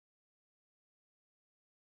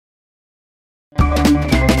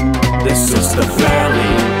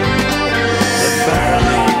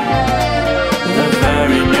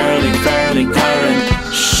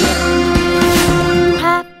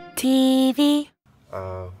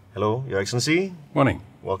Hello, Your Excellency. Morning.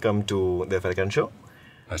 Welcome to the Vatican Show.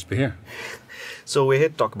 Nice to be here. So we're here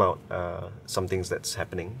to talk about some things that's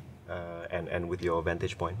happening and with your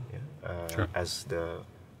vantage point Sure. as the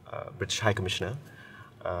British High Commissioner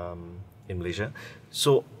in Malaysia.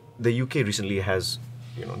 So the UK recently has,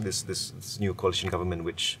 this new coalition government,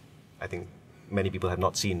 which I think many people have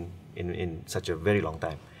not seen in such a very long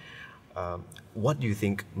time. What do you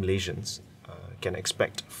think Malaysians can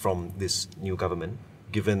expect from this new government,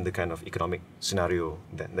 given the kind of economic scenario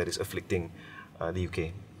that is afflicting the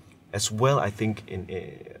UK? As well, I think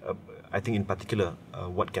in particular,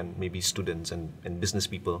 what can maybe students and business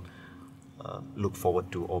people look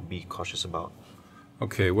forward to or be cautious about?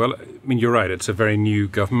 Okay, well, I mean, you're right. It's a very new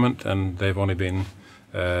government, and they've only been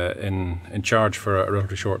in charge for a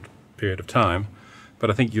relatively short period of time. But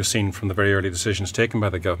I think you've seen from the very early decisions taken by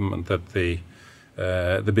the government that the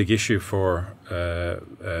big issue for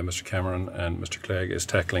Mr. Cameron and Mr. Clegg is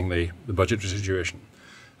tackling the budgetary situation.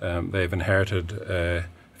 They've inherited a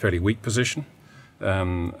fairly weak position,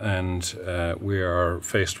 and we are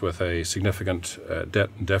faced with a significant debt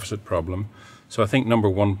and deficit problem. So I think number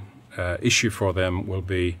one issue for them will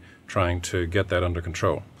be trying to get that under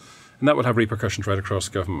control. And that will have repercussions right across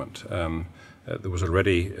government. There was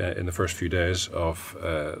already, in the first few days of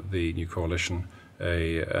the new coalition,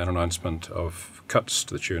 an announcement of cuts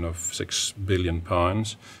to the tune of £6 billion,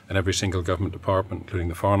 and every single government department, including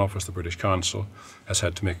the Foreign Office, the British Council, has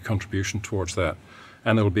had to make a contribution towards that.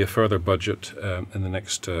 And there will be a further budget in the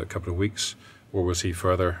next couple of weeks where we'll see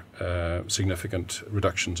further significant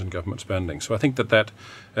reductions in government spending. So I think that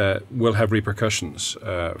will have repercussions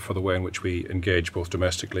for the way in which we engage both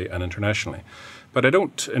domestically and internationally. But I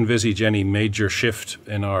don't envisage any major shift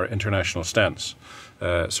in our international stance,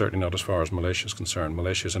 certainly not as far as Malaysia is concerned.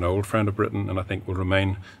 Malaysia is an old friend of Britain, and I think will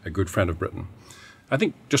remain a good friend of Britain. I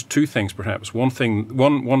think just two things perhaps. One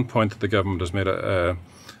point that the government has made a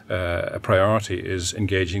priority is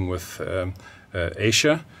engaging with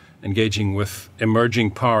Asia, engaging with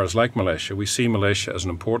emerging powers like Malaysia. We see Malaysia as an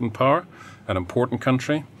important power, an important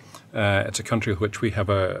country. It's a country with which we have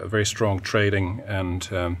a very strong trading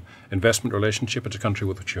and investment relationship. It's a country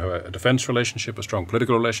with which you have a defence relationship, a strong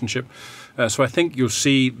political relationship. So I think you'll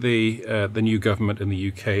see the new government in the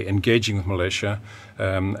UK engaging with Malaysia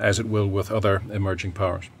as it will with other emerging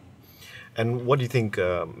powers. And what do you think,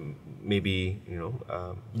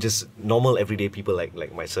 just normal everyday people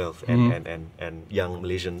like myself and young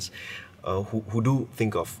Malaysians who do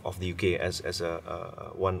think of the UK as a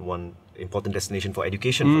one important destination for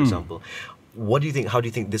education, for example. What do you think? How do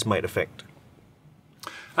you think this might affect?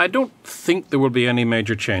 I don't think there will be any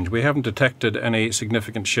major change. We haven't detected any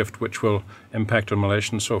significant shift which will impact on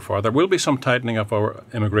Malaysians so far. There will be some tightening of our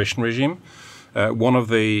immigration regime. One of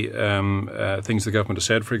the things the government has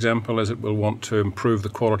said, for example, is it will want to improve the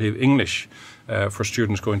quality of English for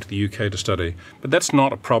students going to the UK to study. But that's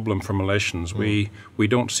not a problem for Malaysians. We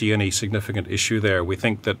don't see any significant issue there. We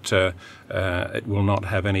think that it will not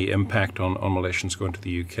have any impact on Malaysians going to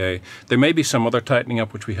the UK. There may be some other tightening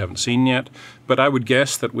up which we haven't seen yet, but I would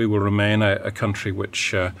guess that we will remain a country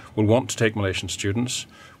which will want to take Malaysian students.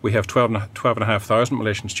 We have 12,500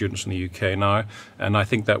 Malaysian students in the UK now, and I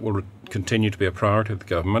think that will continue to be a priority of the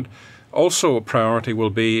government. Also a priority will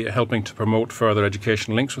be helping to promote further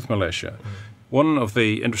education links with Malaysia. One of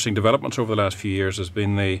the interesting developments over the last few years has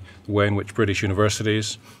been the way in which British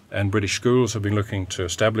universities and British schools have been looking to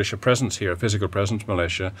establish a presence here, a physical presence in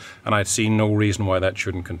Malaysia, and I see no reason why that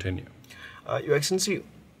shouldn't continue. Your Excellency,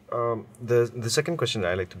 the second question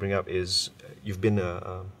that I'd like to bring up is you've been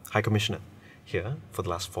a High Commissioner here for the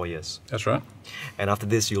last 4 years. That's right. And after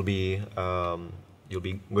this, you'll be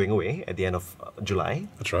going away at the end of July.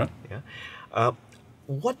 That's right. Yeah.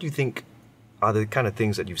 What do you think are the kind of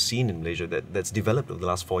things that you've seen in Malaysia that's developed over the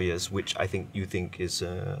last 4 years, which I think you think is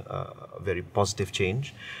a very positive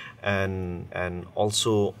change, and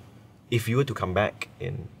also, if you were to come back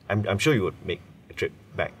I'm sure you would make a trip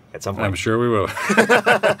back at some point. I'm sure we will.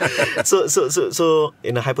 So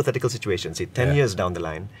in a hypothetical situation, say 10 years down the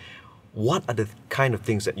line, what are the kind of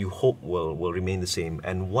things that you hope will remain the same,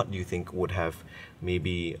 and what do you think would have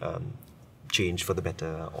maybe changed for the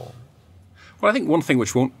better? Or well, I think one thing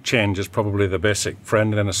which won't change is probably the basic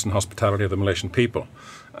friendliness and hospitality of the Malaysian people,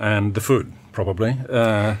 and the food, probably.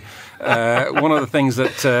 One of the things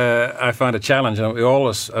that I find a challenge, and we all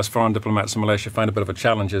as foreign diplomats in Malaysia find a bit of a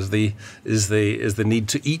challenge, is the need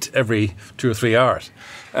to eat every 2 or 3 hours.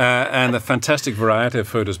 And the fantastic variety of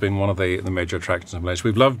food has been one of the major attractions of Malaysia.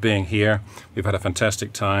 We've loved being here. We've had a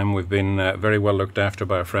fantastic time. We've been very well looked after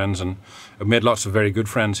by our friends, and have made lots of very good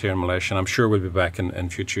friends here in Malaysia, and I'm sure we'll be back in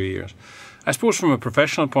future years. I suppose from a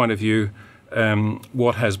professional point of view,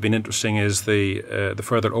 what has been interesting is the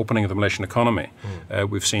further opening of the Malaysian economy.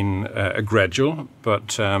 We've seen a gradual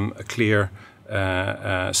but a clear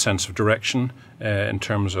sense of direction in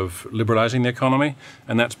terms of liberalising the economy,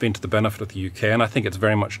 and that's been to the benefit of the UK, and I think it's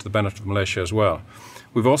very much to the benefit of Malaysia as well.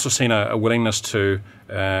 We've also seen a willingness to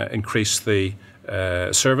increase the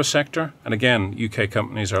service sector, and again, UK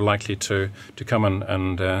companies are likely to come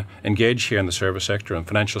and engage here in the service sector, in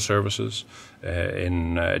financial services,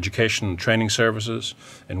 in education and training services,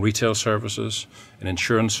 in retail services, in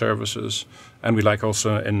insurance services, and we like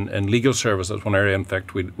also in legal service. That's one area, in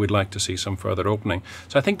fact, we'd like to see some further opening.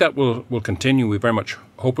 So I think that will continue. We very much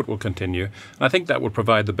hope it will continue. And I think that will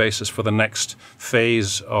provide the basis for the next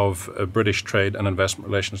phase of British trade and investment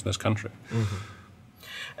relations in this country.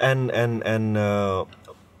 And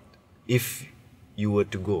if you were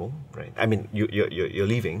to go, right? I mean, you're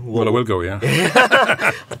leaving. Well, I will go, yeah.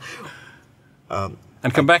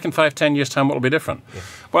 And come back in 5-10 years' time, what will be different? Yeah.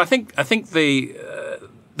 Well, I think the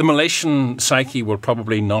Malaysian psyche will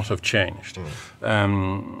probably not have changed.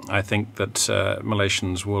 I think that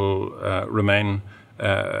Malaysians will remain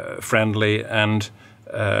friendly, and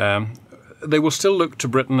they will still look to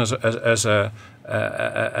Britain as a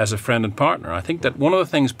friend and partner. I think that one of the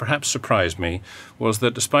things perhaps surprised me was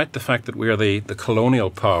that despite the fact that we are the colonial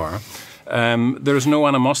power, there is no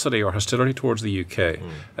animosity or hostility towards the UK.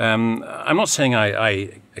 I'm not saying I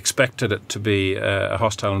expected it to be a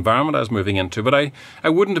hostile environment I was moving into, but I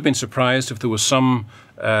wouldn't have been surprised if there was some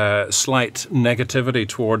slight negativity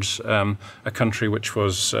towards a country which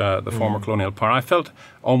was the former colonial power. I felt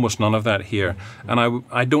almost none of that here, and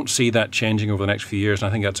I don't see that changing over the next few years, and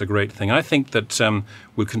I think that's a great thing. I think that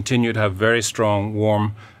we'll continue to have very strong,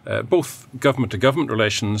 warm, both government-to-government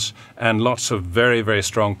relations and lots of very, very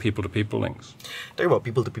strong people-to-people links. Talking about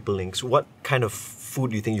people-to-people links, what kind of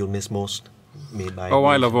food do you think you'll miss most? Made by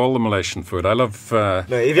I love all the Malaysian food. I love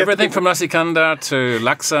everything from nasi kandar to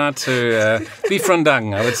laksa to beef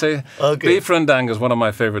rendang, I would say. Okay. Beef rendang is one of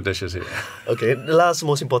my favorite dishes here. Okay, the last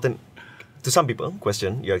most important, to some people,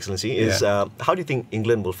 question, Your Excellency, is how do you think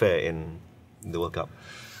England will fare in the World Cup?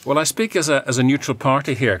 Well, I speak as a neutral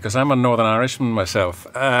party here because I'm a Northern Irishman myself.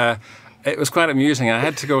 It was quite amusing. I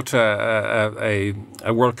had to go to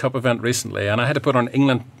a World Cup event recently, and I had to put on an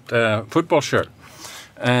England football shirt.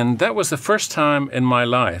 And that was the first time in my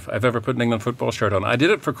life I've ever put an England football shirt on. I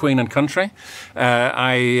did it for Queen and Country.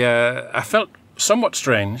 I felt somewhat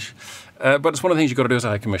strange, but it's one of the things you've got to do as a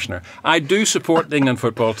High Commissioner. I do support the England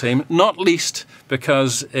football team, not least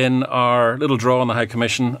because in our little draw on the High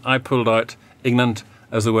Commission, I pulled out England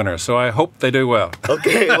as the winner. So I hope they do well.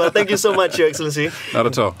 Okay, well, thank you so much, Your Excellency. Not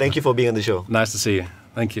at all. Thank you for being on the show. Nice to see you.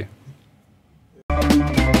 Thank you.